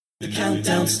The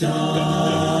countdown starts.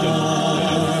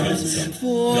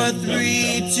 4,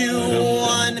 3, 2,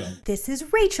 1. This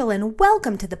is Rachel, and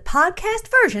welcome to the podcast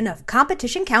version of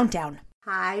Competition Countdown.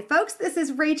 Hi, folks. This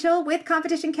is Rachel with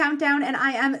Competition Countdown, and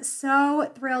I am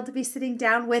so thrilled to be sitting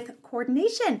down with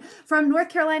Coordination from North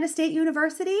Carolina State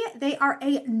University. They are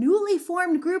a newly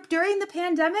formed group during the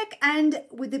pandemic, and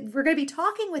we're going to be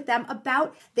talking with them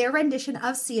about their rendition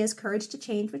of Sia's Courage to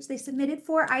Change, which they submitted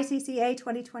for ICCA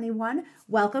 2021.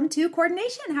 Welcome to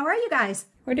Coordination. How are you guys?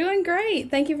 We're doing great.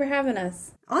 Thank you for having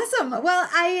us. Awesome. Well,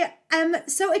 I am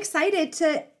so excited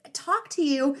to talk to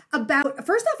you about,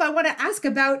 first off, I want to ask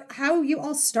about how you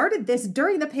all started this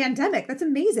during the pandemic. That's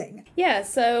amazing. Yeah,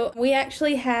 so we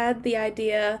actually had the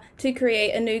idea to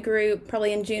create a new group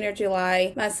probably in June or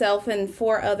July. Myself and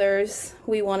 4 others,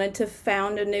 we wanted to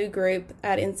found a new group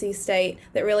at NC State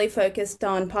that really focused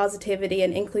on positivity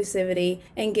and inclusivity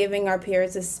and giving our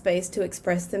peers a space to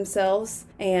express themselves.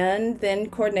 And then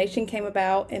Coordination came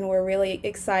about, and we're really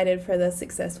excited for the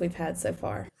success we've had so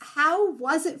far. How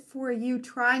was it for you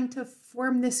trying to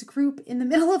form this group in the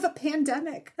middle of a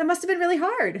pandemic? That must have been really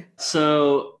hard.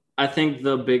 So I think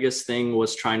the biggest thing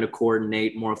was trying to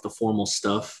coordinate more of the formal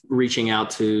stuff, reaching out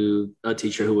to a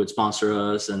teacher who would sponsor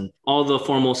us and all the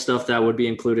formal stuff that would be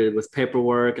included with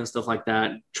paperwork and stuff like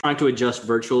that. Trying to adjust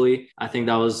virtually, I think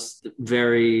that was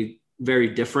very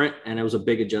different, and it was a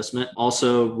big adjustment.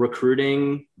 Also,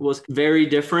 recruiting was very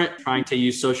different, trying to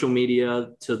use social media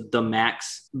to the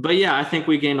max. But yeah, I think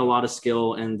we gained a lot of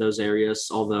skill in those areas,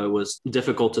 although it was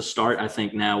difficult to start. I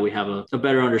think now we have a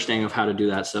better understanding of how to do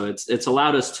that. So it's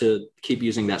allowed us to keep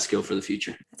using that skill for the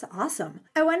future. That's awesome.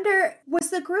 I wonder, was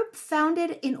the group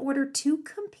founded in order to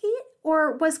compete?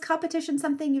 Or was competition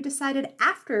something you decided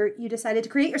after you decided to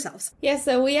create yourselves? Yeah,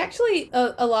 so we actually,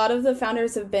 a lot of the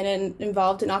founders have been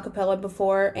involved in acapella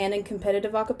before and in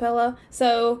competitive acapella.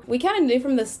 So we kind of knew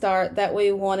from the start that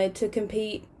we wanted to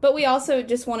compete, but we also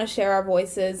just want to share our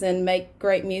voices and make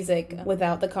great music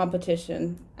without the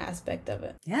competition aspect of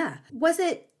it. Yeah. Was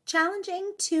it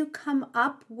challenging to come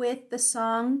up with the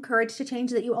song Courage to Change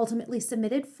that you ultimately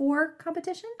submitted for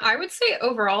competition? I would say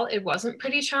overall it wasn't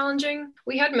pretty challenging.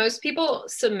 We had most people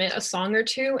submit a song or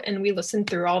two, and we listened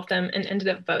through all of them and ended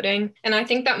up voting. And I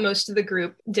think that most of the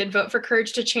group did vote for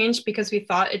Courage to Change because we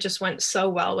thought it just went so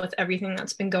well with everything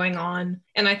that's been going on.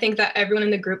 And I think that everyone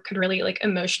in the group could really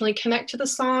emotionally connect to the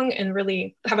song and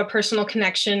really have a personal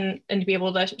connection and be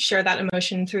able to share that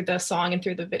emotion through the song and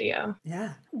through the video.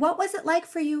 Yeah. What was it like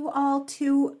for you all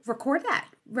to record that?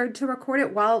 To record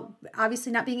it while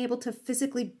obviously not being able to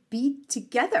physically be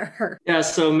together? Yeah,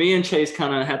 so me and Chase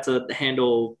kind of had to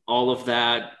handle all of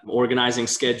that, organizing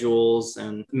schedules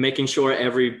and making sure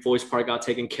every voice part got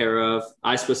taken care of.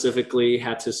 I specifically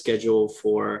had to schedule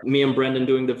for me and Brendan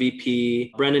doing the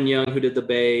VP, Brendan Young who did the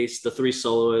bass, the 3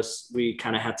 soloists. We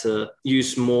kind of had to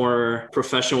use more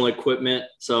professional equipment.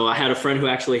 So I had a friend who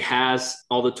actually has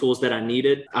all the tools that I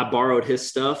needed. I borrowed his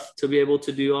stuff to be able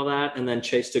to do all that. And then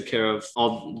Chase took care of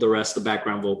all the rest, the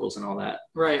background vocals and all that.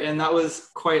 Right. And that was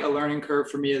quite a learning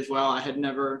curve for me as well. I had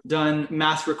never done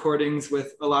mass recordings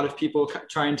with a lot of people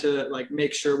trying to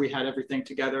make sure we had everything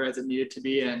together as it needed to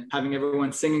be and having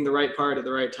everyone singing the right part at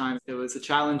the right time. It was a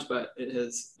challenge, but it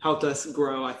has helped us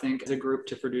grow, I think, as a group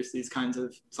to produce these kinds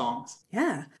of songs.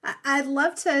 Yeah. I'd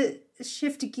love to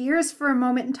shift gears for a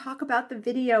moment and talk about the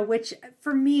video, which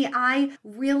for me, I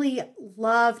really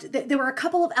loved. There were a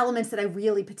couple of elements that I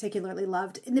really particularly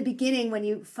loved. In the beginning, when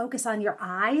you focus on your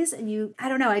eyes and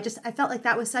I felt like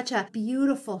that was such a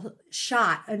beautiful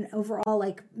shot, an overall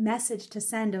message to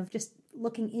send of just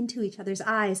looking into each other's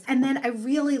eyes. And then I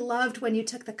really loved when you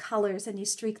took the colors and you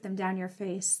streaked them down your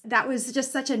face. That was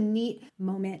just such a neat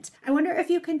moment. I wonder if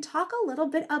you can talk a little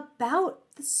bit about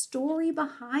the story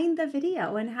behind the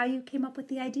video and how you came up with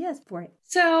the ideas for it.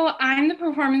 So I'm the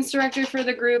performance director for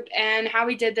the group, and how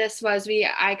we did this was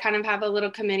I kind of have a little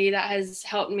committee that has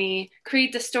helped me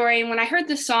create the story. And when I heard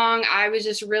the song, I was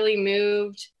just really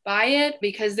moved by it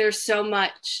because there's so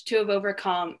much to have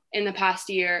overcome in the past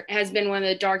year. It has been one of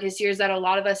the darkest years that a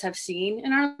lot of us have seen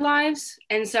in our lives.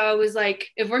 And so I was like,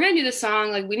 if we're going to do the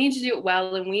song, we need to do it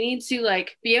well, and we need to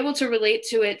be able to relate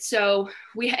to it. So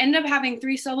we ended up having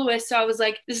 3 soloists. So I was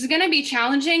like, this is going to be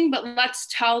challenging, but let's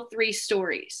tell 3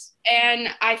 stories. And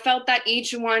I felt that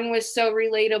each one was so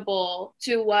relatable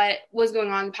to what was going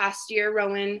on past year.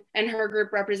 Rowan and her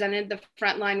group represented the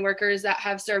frontline workers that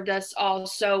have served us all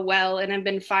so well and have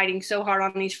been fighting so hard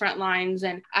on these front lines.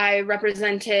 And I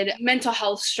represented mental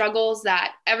health struggles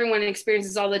that everyone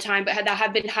experiences all the time, but that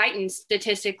have been heightened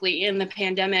statistically in the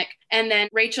pandemic. And then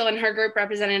Rachel and her group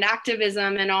represented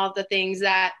activism and all the things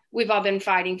that we've all been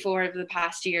fighting for over the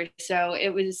past year. So it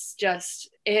was just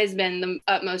it has been the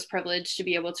utmost privilege to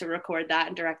be able to record that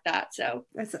and direct that. So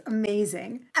that's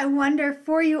amazing. I wonder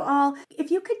for you all,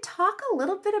 if you could talk a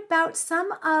little bit about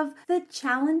some of the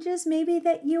challenges maybe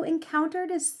that you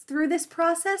encountered through this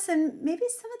process, and maybe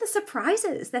some of the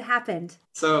surprises that happened.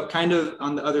 So kind of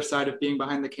on the other side of being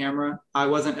behind the camera, I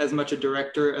wasn't as much a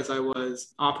director as I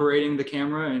was operating the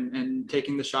camera and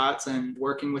taking the shots and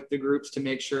working with the groups to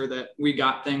make sure that we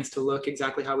got things to look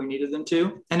exactly how we needed them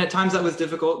to. And at times that was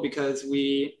difficult because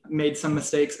we made some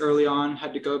mistakes early on,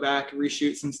 had to go back,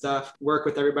 reshoot some stuff, work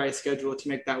with everybody's schedule to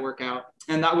make that work out.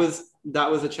 And that was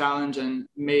a challenge and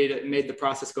made the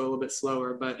process go a little bit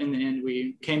slower. But in the end,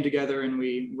 we came together and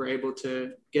we were able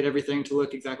to get everything to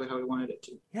look exactly how we wanted it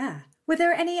to. Yeah. Were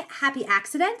there any happy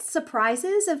accidents,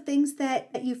 surprises of things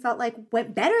that you felt like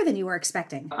went better than you were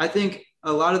expecting? I think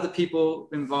a lot of the people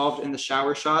involved in the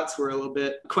shower shots were a little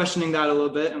bit questioning that a little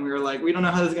bit. And we were like, we don't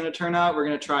know how this is going to turn out. We're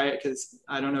going to try it because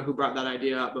I don't know who brought that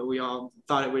idea up, but we all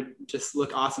thought it would just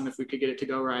look awesome if we could get it to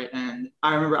go right. And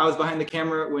I remember I was behind the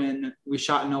camera when we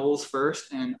shot Knowles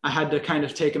first, and I had to kind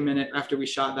of take a minute after we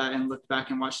shot that and look back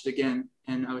and watched it again.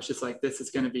 And I was just like, this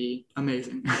is going to be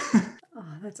amazing. Oh,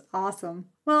 that's awesome.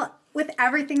 Well, with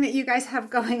everything that you guys have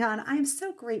going on, I'm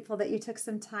so grateful that you took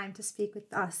some time to speak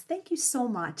with us. Thank you so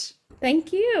much.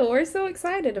 Thank you. We're so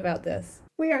excited about this.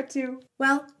 We are too.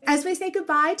 Well, as we say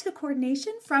goodbye to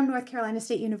Coordination from North Carolina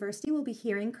State University, we'll be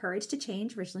hearing Courage to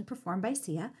Change, originally performed by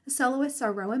Sia. The soloists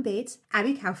are Rowan Bates,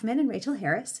 Abby Kaufman, and Rachel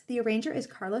Harris. The arranger is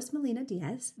Carlos Molina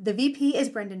Diaz. The VP is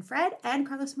Brendan Fred and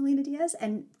Carlos Molina Diaz,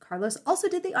 and Carlos also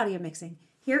did the audio mixing.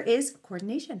 Here is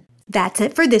Coordination. That's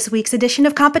it for this week's edition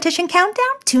of Competition Countdown.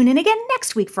 Tune in again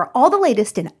next week for all the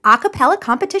latest in a cappella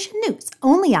competition news,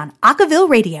 only on Acaville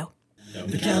Radio.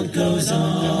 The count goes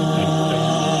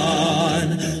on.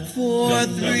 4,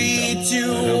 3,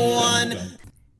 2, 1.